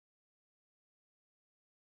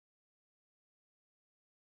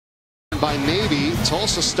by Navy.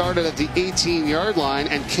 Tulsa started at the 18-yard line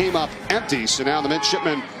and came up empty. So now the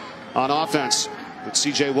midshipmen on offense. With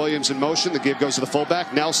C.J. Williams in motion, the give goes to the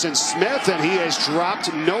fullback, Nelson Smith, and he has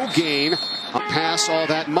dropped no gain. A pass all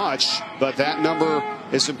that much, but that number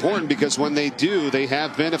is important because when they do, they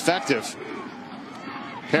have been effective.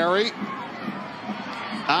 Perry,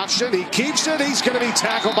 option, he keeps it. He's going to be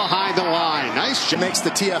tackled behind the line. Nice job. Makes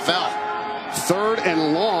the TFL. 3rd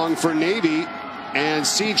and long for Navy, and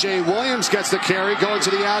C.J. Williams gets the carry, going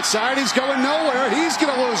to the outside. He's going nowhere, and he's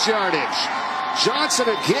going to lose yardage. Johnson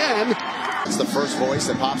again. It's the first voice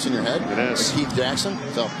that pops in your head. It is. Keith Jackson.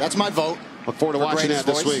 So that's my vote. Look forward to watching that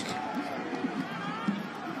this week.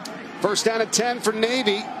 First down at 10 for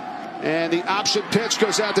Navy. And the option pitch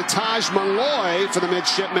goes out to Taj Malloy for the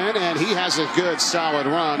midshipman, and he has a good solid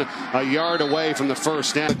run a yard away from the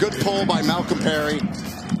first down. A good pull by Malcolm Perry,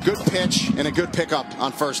 good pitch, and a good pickup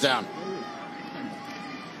on first down.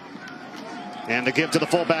 And the give to the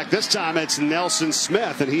fullback this time, it's Nelson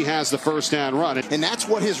Smith, and he has the first down run. And that's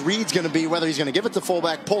what his read's going to be, whether he's going to give it to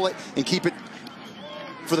fullback, pull it, and keep it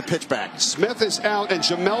for the pitch back. Smith is out, and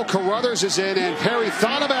Jamel Carruthers is in, and Perry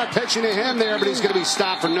thought about pitching to him there, but he's going to be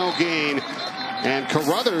stopped for no gain. And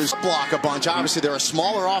Carruthers block a bunch. Obviously, they're a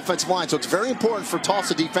smaller offensive line, so it's very important for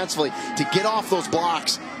Tulsa defensively to get off those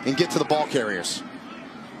blocks and get to the ball carriers.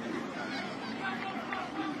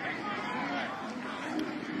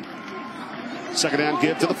 Second down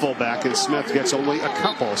give to the fullback, and Smith gets only a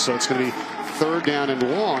couple, so it's going to be 3rd down and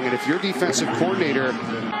long. And if you're defensive coordinator,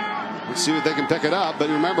 let's see if they can pick it up. But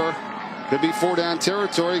remember, could be 4-down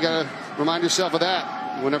territory. You got to remind yourself of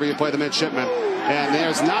that whenever you play the midshipmen. And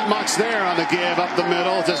there's not much there on the give up the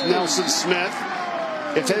middle. Just Nelson Smith.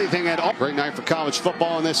 If anything at all. Great night for college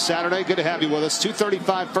football on this Saturday. Good to have you with us.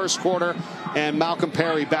 2:35 first quarter, and Malcolm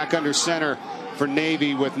Perry back under center for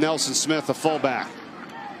Navy with Nelson Smith, the fullback.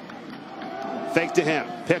 Fake to him.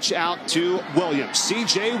 Pitch out to Williams.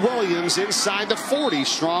 C.J. Williams inside the 40.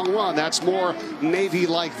 Strong run. That's more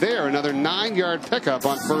Navy-like there. Another 9-yard pickup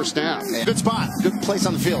on first down. Good spot. Good place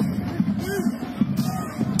on the field.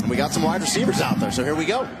 And we got some wide receivers out there, so here we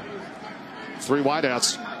go. 3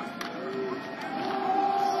 wideouts.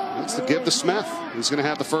 That's the give to Smith. He's going to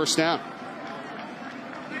have the first down.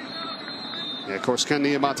 Yeah, of course, Ken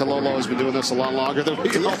Niumatalolo has been doing this a lot longer than we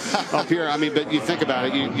do up here. I mean, but you think about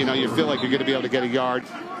it, you know, you feel like you're going to be able to get a yard.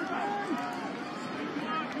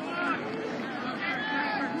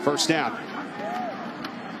 First down.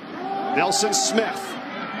 Nelson Smith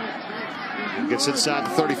gets inside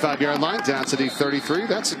the 35-yard line, down to the 33.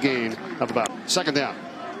 That's a gain of about. Second down.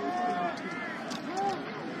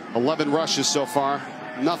 11 rushes so far.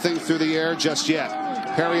 Nothing through the air just yet.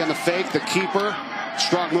 Perry on the fake, the keeper.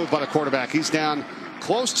 Strong move by the quarterback. He's down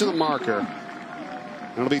close to the marker.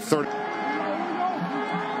 It'll be 3rd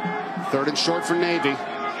and short for Navy.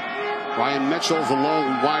 Ryan Mitchell, the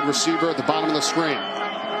lone wide receiver at the bottom of the screen.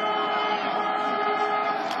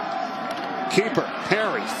 Keeper,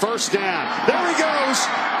 Perry, first down. There he goes.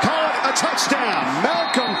 Call it a touchdown.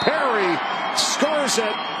 Malcolm Perry scores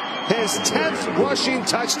it. His 10th rushing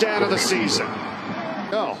touchdown of the season.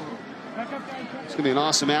 Oh. It's going to be an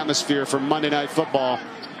awesome atmosphere for Monday Night Football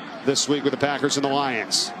this week with the Packers and the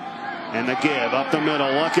Lions. And the give up the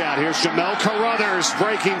middle. Look out. Here's Jamel Carruthers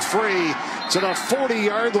breaking free to the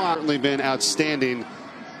 40-yard line. Certainly been outstanding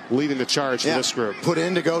leading the charge for this group. Put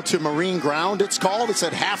in to go to Marine ground, it's called. It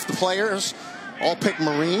said half the players all pick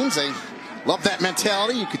Marines. They love that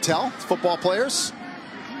mentality. You could tell. Football players.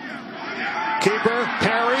 Keeper,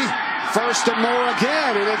 Perry. First and more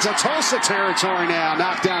again, and it's a Tulsa territory now.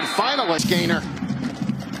 Knocked down finally. Gainer.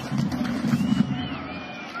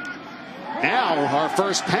 Now our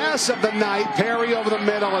first pass of the night. Perry over the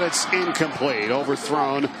middle, and it's incomplete.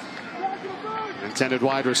 Overthrown. Intended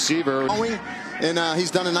wide receiver. And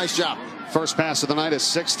he's done a nice job. First pass of the night is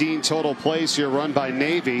 16 total plays here run by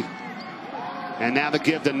Navy. And now the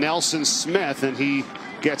give to Nelson Smith, and he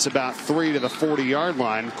gets about 3 to the 40-yard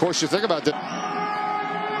line. Of course, you think about the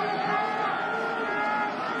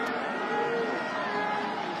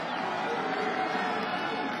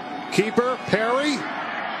keeper, Perry,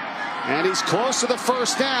 and he's close to the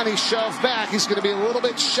first down. He's shoved back. He's going to be a little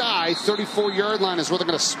bit shy. 34-yard line is where they're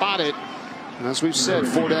going to spot it. And as we've said,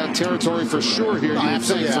 4-down territory for sure here. No, you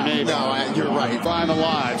think for Navy. No, you're right. 5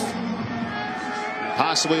 alive.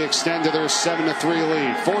 Possibly extend to their 7-3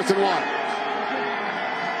 lead. 4th and 1.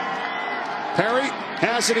 Perry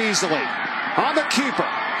has it easily. On the keeper.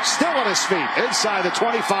 Still on his feet. Inside the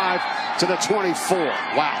 25 to the 24.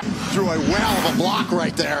 Wow. Threw a well of a block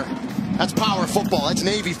right there. That's power football. That's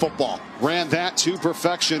Navy football. Ran that to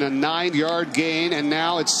perfection, a 9-yard gain, and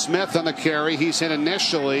now it's Smith on the carry. He's hit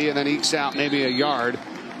initially and then ekes out maybe a yard.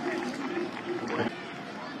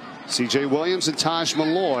 C.J. Williams and Taj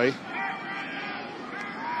Malloy.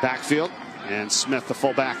 Backfield, and Smith, the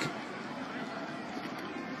fullback.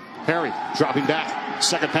 Perry dropping back.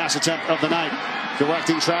 Second pass attempt of the night.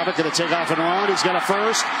 Directing traffic, going to take off and run. He's got a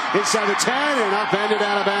first inside the 10 and upended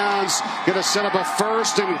out of bounds. Going to set up a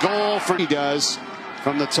 1st and goal for he does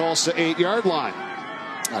from the Tulsa 8-yard line.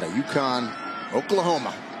 Out of Yukon,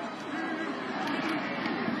 Oklahoma.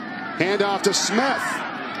 Handoff to Smith,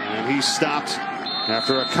 and he's stopped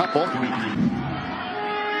after a couple.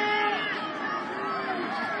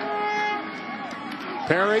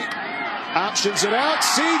 Perry options it out.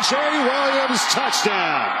 C.J. Williams,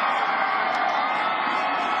 touchdown.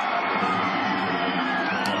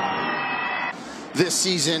 This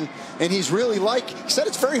season, and he's really he said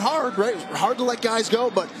it's very hard, right? Hard to let guys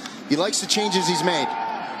go, but he likes the changes he's made.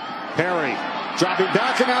 Perry dropping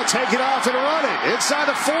back and now taking off and running inside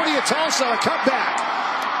the 40 of Tulsa, a cutback.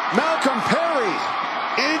 Malcolm Perry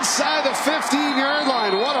inside the 15-yard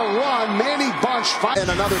line. What a run. Manny Bunch. And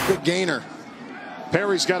another big gainer.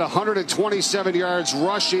 Perry's got 127 yards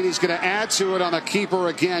rushing. He's going to add to it on a keeper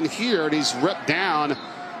again here, and he's ripped down,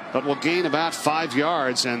 but will gain about 5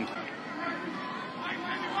 yards. And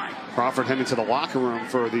Crawford heading to the locker room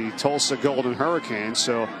for the Tulsa Golden Hurricanes,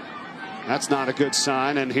 so that's not a good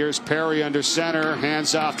sign. And here's Perry under center,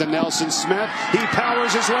 hands off to Nelson Smith. He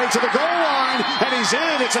powers his way to the goal line, and he's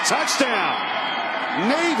in. It's a touchdown.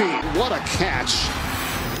 Navy, what a catch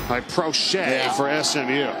by Prochet for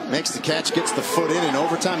SMU. Makes the catch, gets the foot in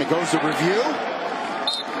overtime. It goes to review.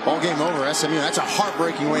 Ball game over, SMU. That's a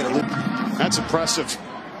heartbreaking way to lose. That's impressive.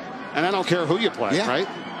 And I don't care who you play, right?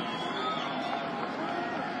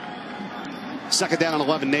 Second down and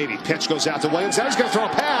 11, Navy. Pitch goes out to Williams. Now he's going to throw a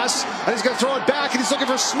pass, and he's going to throw it back, and he's looking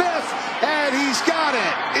for Smith, and he's got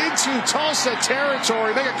it into Tulsa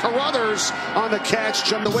territory. They got Carruthers on the catch.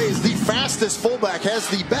 The way is the fastest fullback, has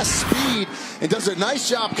the best speed, and does a nice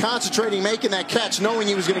job concentrating, making that catch, knowing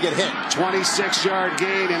he was going to get hit. 26-yard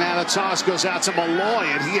gain, and now the toss goes out to Malloy,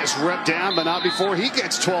 and he is ripped down, but not before he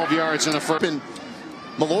gets 12 yards in the first.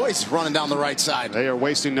 Malloy's running down the right side. They are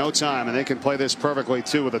wasting no time, and they can play this perfectly,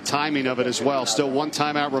 too, with the timing of it as well. Still one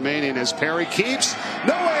timeout remaining as Perry keeps.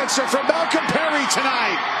 No answer from Malcolm Perry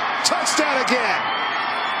tonight. Touchdown again.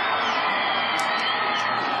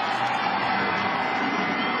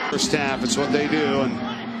 First half, it's what they do, and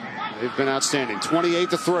they've been outstanding.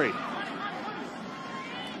 28-3.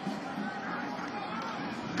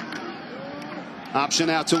 Option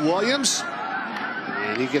out to Williams.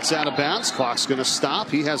 And he gets out of bounds. Clock's going to stop.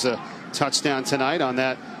 He has a touchdown tonight on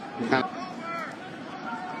that.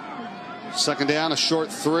 Second down, a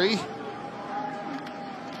short 3.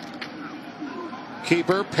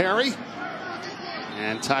 Keeper, Perry.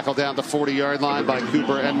 And tackled down the 40-yard line by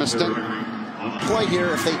Cooper Edmiston. Play here,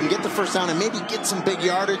 if they can get the first down and maybe get some big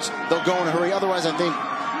yardage, they'll go in a hurry. Otherwise, I think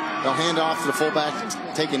they'll hand off to the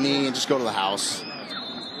fullback, take a knee, and just go to the house.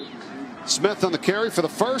 Smith on the carry for the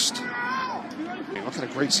first. What kind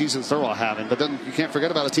of great season Thurl having, but then you can't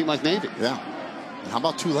forget about a team like Navy. Yeah. And how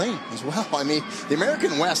about Tulane as well? I mean, the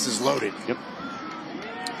American West is loaded. Yep.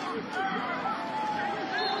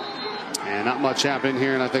 And not much happened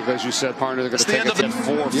here, and I think, as you said, partner, they're going to take it to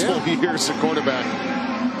 4 full years at quarterback.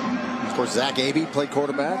 Of course, Zach Abey played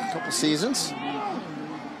quarterback a couple seasons.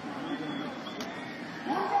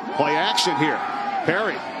 Play action here.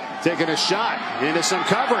 Perry taking a shot into some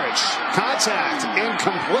coverage. Contact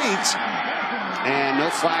incomplete. And no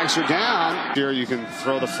flags are down. Here you can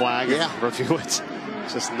throw the flag and review it.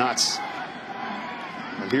 It's just nuts.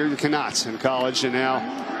 But here you cannot in college. And now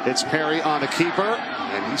it's Perry on the keeper.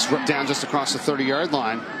 And he's ripped down just across the 30-yard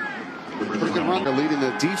line. Pretty good run. They're leading the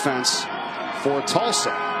defense for Tulsa.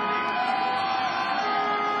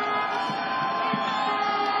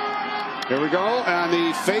 Here we go. And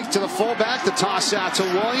the fake to the fullback. The toss out to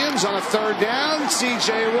Williams on a 3rd down.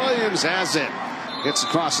 C.J. Williams has it. Gets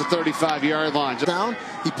across the 35-yard line. Down,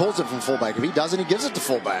 he pulls it from fullback. If he doesn't, he gives it to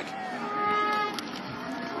fullback.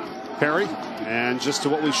 Perry, and just to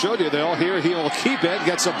what we showed you, they'll hear he'll keep it,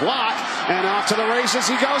 gets a block, and off to the races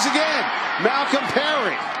he goes again. Malcolm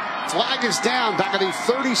Perry. Flag is down back at the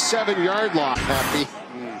 37-yard line. Happy.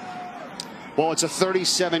 Well, it's a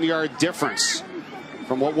 37-yard difference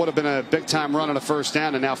from what would have been a big-time run on a first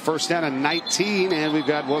down, and now first down and 19, and we've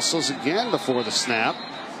got whistles again before the snap.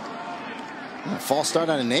 False start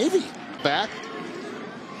on a Navy. Back.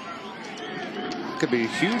 Could be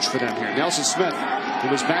huge for them here. Nelson Smith He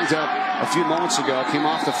was banged up a few moments ago, came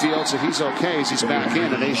off the field, so he's okay as he's back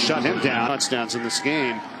in, and they shut him down. Touchdowns in this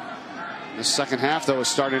game. The second half, though, is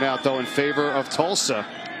starting out, though, in favor of Tulsa.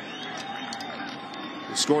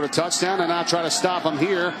 He scored a touchdown, and now try to stop him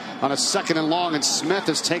here on a 2nd and long, and Smith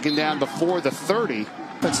is taken down before the 30.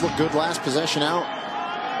 Let's look good last possession out.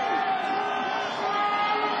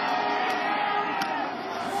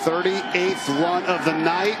 38th run of the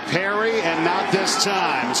night. Perry, and not this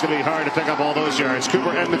time. It's going to be hard to pick up all those yards.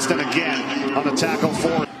 Cooper Edmonton again on the tackle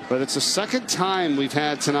for. But it's the second time we've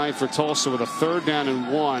had tonight for Tulsa with a 3rd down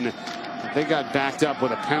and 1. They got backed up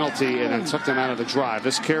with a penalty and then took them out of the drive.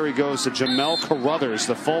 This carry goes to Jamel Carruthers,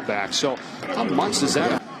 the fullback. So how much does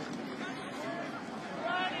that?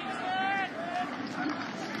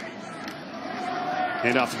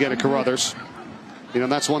 Hand off again to Carruthers. You know,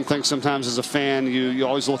 that's one thing sometimes as a fan, you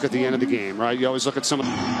always look at the end of the game, right? You always look at some of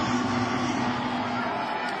the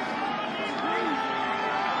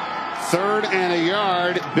 3rd and a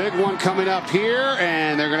yard. Big one coming up here,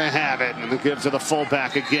 and they're going to have it. And they give to the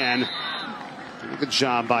fullback again. Good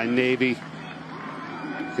job by Navy.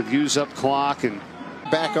 Could use up clock and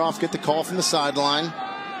back off, get the call from the sideline.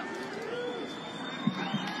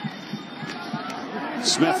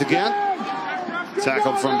 Smith again.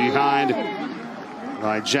 Tackled from behind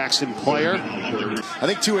by Jackson Player. I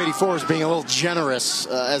think 284 is being a little generous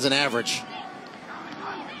as an average.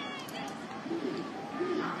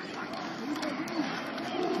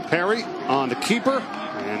 Perry on the keeper,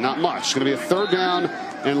 and not much. It's going to be a 3rd down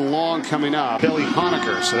and long coming up. Billy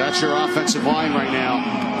Honecker. So that's your offensive line right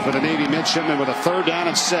now for the Navy midshipmen with a 3rd down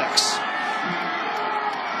and 6.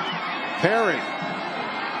 Perry,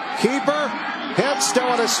 keeper, hit, still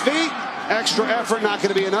on his feet. Extra effort not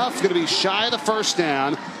going to be enough. Going to be shy of the 1st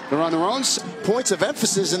down. They're on their own. Points of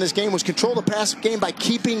emphasis in this game was control the pass game by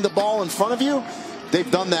keeping the ball in front of you. They've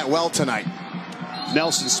done that well tonight.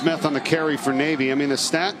 Nelson Smith on the carry for Navy. I mean, the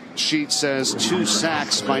stat sheet says 2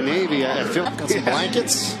 sacks by Navy. I feel got some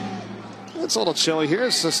blankets. It's a little chilly here.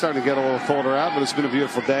 It's starting to get a little colder out, but it's been a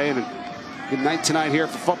beautiful day. And good night tonight here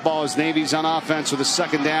for football as Navy's on offense with a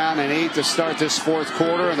 2nd down and 8 to start this 4th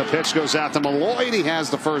quarter. And the pitch goes out to Malloy. He has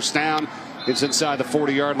the 1st down. It's inside the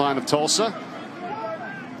 40-yard line of Tulsa.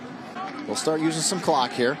 We'll start using some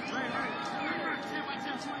clock here.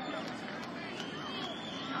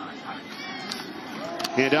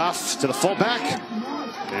 Hand off to the fullback.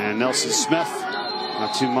 And Nelson Smith,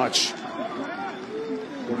 not too much.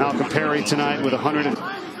 Malcolm Perry tonight with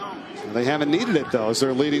 100. They haven't needed it, though, as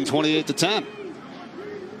they're leading 28-10.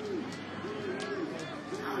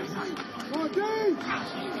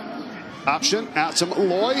 Option out to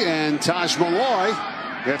Malloy, and Taj Malloy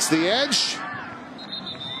gets the edge.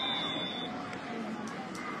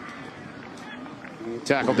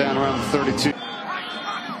 Tackle down around the 32.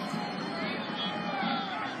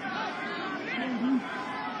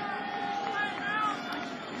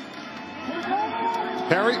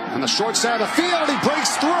 Perry on the short side of the field. He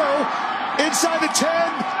breaks through inside the 10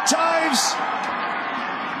 times.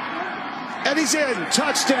 And he's in.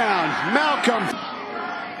 Touchdown. Malcolm.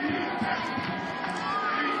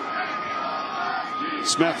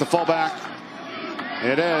 Smith, the fullback.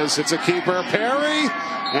 It is. It's a keeper. Perry.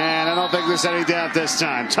 And I don't think there's any doubt this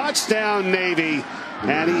time. Touchdown, Navy.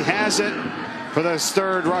 And he has it for this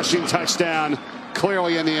 3rd rushing touchdown.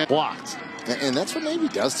 Clearly in the end. Blocked. And that's what Navy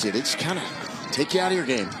does to you. They just kind of take you out of your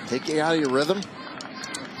game. Take you out of your rhythm.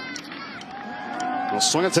 We'll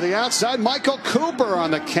swing it to the outside. Michael Cooper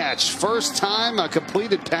on the catch. First time a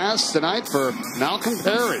completed pass tonight for Malcolm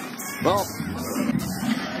Perry. Well,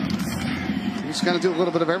 he's got to do a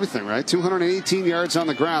little bit of everything, right? 218 yards on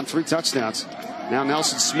the ground, 3 touchdowns. Now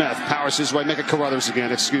Nelson Smith powers his way. Make it Carruthers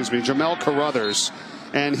again, excuse me. Jamel Carruthers.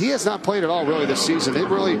 And he has not played at all really this season. They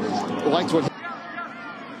really liked what.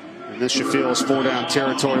 And this should feel is 4 down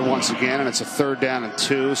territory once again. And it's a 3rd down and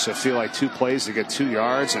 2. So feel like 2 plays to get 2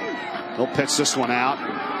 yards. And they'll pitch this one out.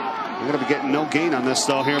 They're going to be getting no gain on this,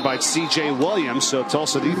 though, here by C.J. Williams. So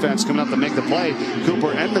Tulsa defense coming up to make the play.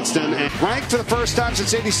 Cooper Edmonton, and ranked for the first time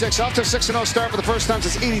since '86. Off to a 6-0 start for the first time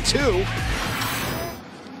since '82.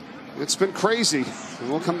 It's been crazy. And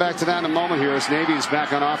we'll come back to that in a moment here as Navy is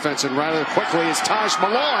back on offense. And rather quickly is Taj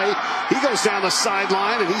Malloy. He goes down the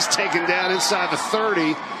sideline, and he's taken down inside the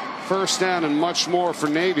 30. 1st down and much more for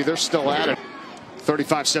Navy. They're still at it.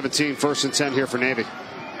 35-17, 1st and 10 here for Navy.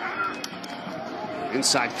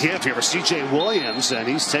 Inside give here for C.J. Williams, and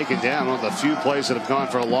he's taken down. One of the few plays that have gone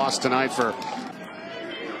for a loss tonight for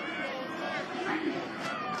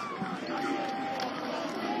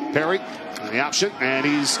Perry. The option, and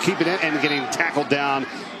he's keeping it and getting tackled down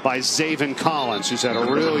by Zaven Collins, who's had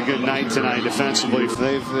a really good night tonight defensively.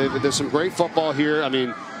 There's some great football here. I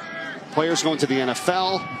mean, players going to the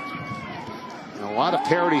NFL. And a lot of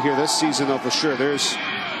parity here this season, though, for sure.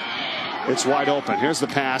 It's wide open. Here's the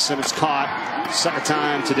pass, and it's caught. Second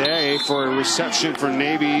time today for a reception for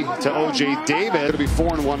Navy to O.J. David. It'll be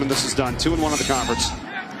 4-1 when this is done. 2-1 in the conference.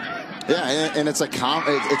 Yeah, and it's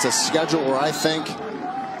a schedule where I think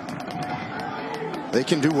they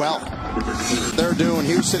can do well. They're doing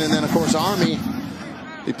Houston, and then of course Army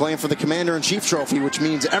be playing for the Commander-in-Chief trophy, which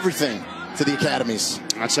means everything to the academies.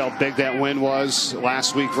 That's how big that win was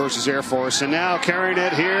last week versus Air Force. And now carrying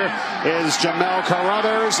it here is Jamel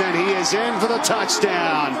Carruthers, and he is in for the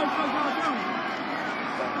touchdown.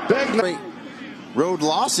 Big road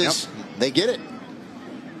losses. Yep. They get it.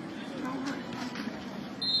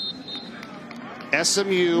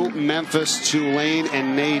 SMU, Memphis, Tulane,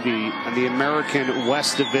 and Navy in the American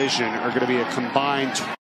West Division are going to be a combined